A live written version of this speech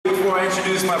before I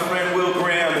introduce my friend Will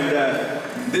Graham, and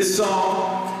this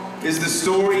song is the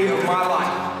story of my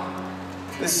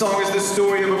life. This song is the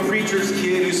story of a preacher's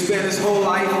kid who spent his whole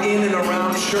life in and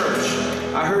around church.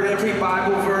 I heard every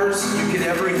Bible verse you could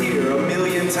ever hear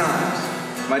 1,000,000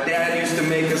 times. My dad used to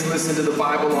make us listen to the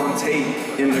Bible on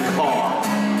tape in the car.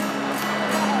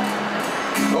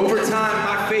 Over time,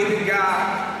 my faith in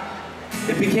God,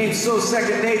 it became so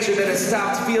second nature that it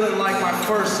stopped feeling like my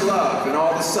first love. And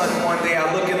all of a sudden, one day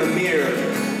I look in the mirror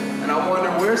and I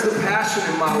wonder, where's the passion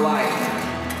in my life?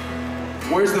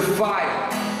 Where's the fire?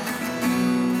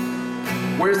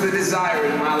 Where's the desire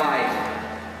in my life?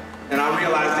 And I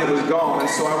realized it was gone. And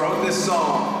so I wrote this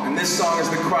song. And this song is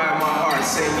the cry of my heart,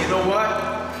 saying, you know what?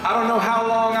 I don't know how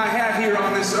long I have here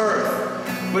on this earth,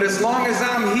 but as long as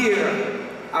I'm here,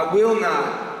 I will not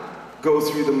go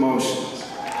through the motions.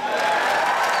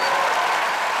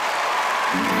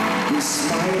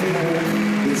 This might hurt,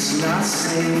 it's not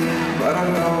safe, but I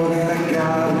know that I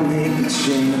gotta make a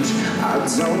change. I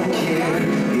don't care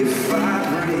if I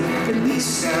break, at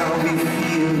least I'll be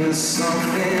feeling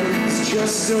something. It's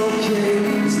just okay,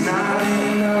 it's not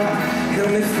enough. Help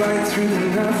me fight through the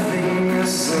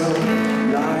nothingness of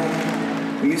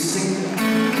life. Will you sing?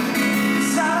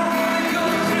 'Cause I don't wanna go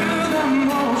through the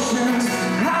motions.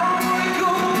 I don't wanna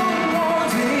go one more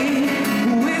day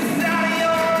without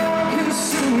your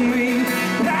consuming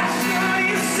passion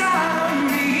inside of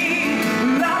me.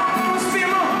 And I don't wanna spend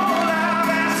my whole life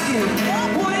asking,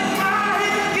 what if I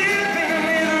had given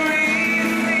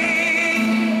everything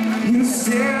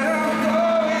instead of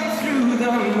going through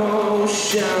the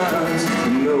motions?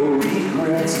 No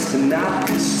regrets, not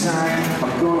this time.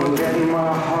 I'm gonna let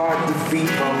my heart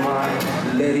defeat my mind.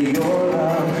 Let your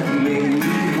love make me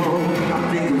whole. I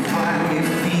think I'm finally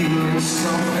feeling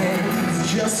something.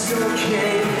 It's just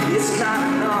okay, it's not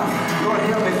enough. Lord,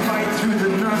 help me fight through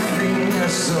the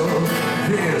nothingness of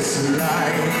this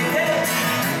life.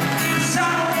 'Cause I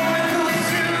don't wanna go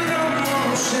through the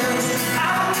motions. I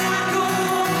don't wanna go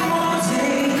one more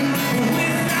day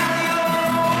without your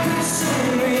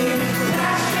consuming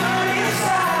passion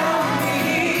inside of me.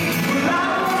 But I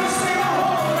don't wanna spend my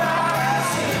whole life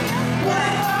asking, what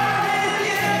if I had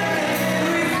given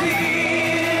everything?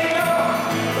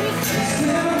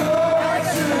 Instead of going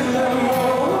through the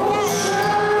motions,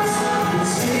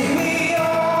 take me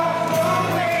all the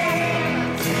way.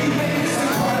 You make me so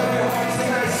hard at once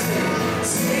and I say,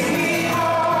 take me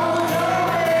all the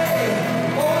way.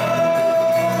 Oh,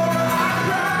 I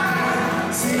cry,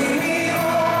 take me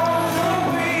all the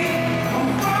way. I'm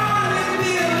finally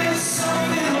feeling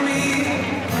something in me.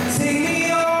 Take me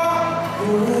all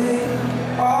the way,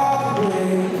 all the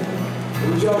way.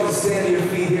 Would y'all just stand to your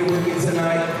feet here with me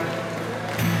tonight?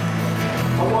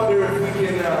 I wonder if we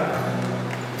can,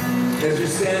 as you're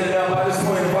standing up, I just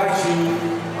want to invite you.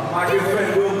 My good friend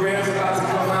Will Graham's about to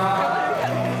come out,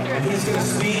 and he's going to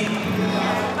speak.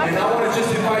 And I want to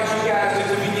just invite you guys just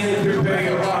to begin to prepare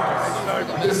your hearts.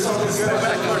 There's something special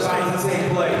that's about to take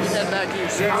place.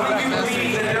 How many of you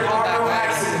believe that there are no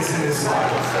accidents in this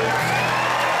life?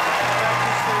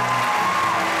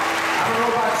 I don't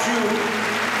know about you,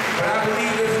 but I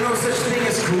believe there's no such thing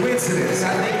as coincidence.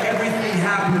 I think everything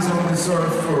happens on this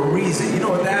earth for a reason. You know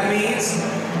what that means?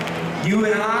 You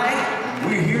and I,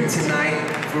 we're here tonight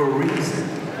for a reason.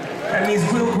 That means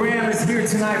Will Graham is here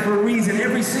tonight for a reason.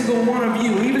 Every single one of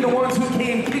you, even the ones who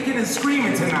came kicking and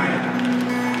screaming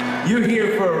tonight, you're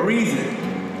here for a reason.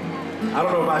 I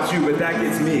don't know about you, but that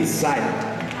gets me excited.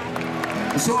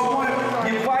 So I want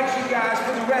to invite you guys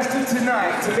for the rest of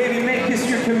tonight to maybe make this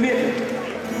your commitment.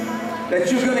 That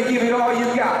you're going to give it all you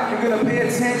got. You're going to pay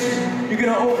attention. You're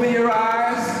going to open your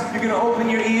eyes. You're going to open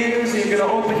your ears. And you're going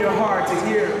to open your heart to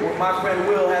hear what my friend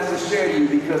Will has to share to you,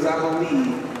 because I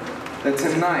believe that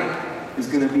tonight is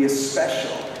going to be a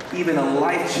special, even a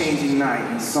life-changing night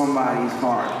in somebody's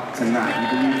heart tonight. You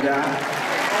believe that?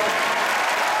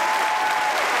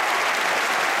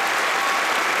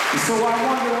 So I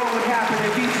wonder what would happen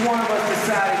if each one of us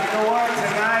decided, you know what,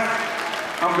 tonight,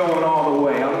 I'm going all the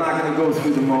way. I'm not going to go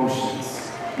through the motions.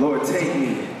 Lord, take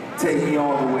me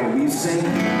all the way. Will you sing?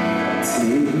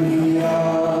 Take me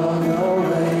all the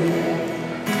way.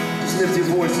 Just lift your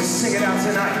voice, just sing it out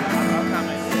tonight.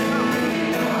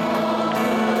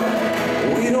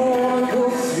 We don't want to go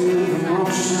through the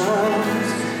motions.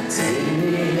 Take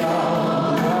me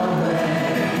all the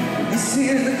way. This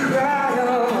is the cry of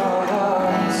our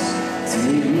hearts.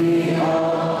 Take me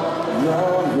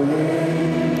all the way.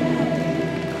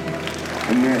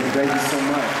 Amen. Thank you so much.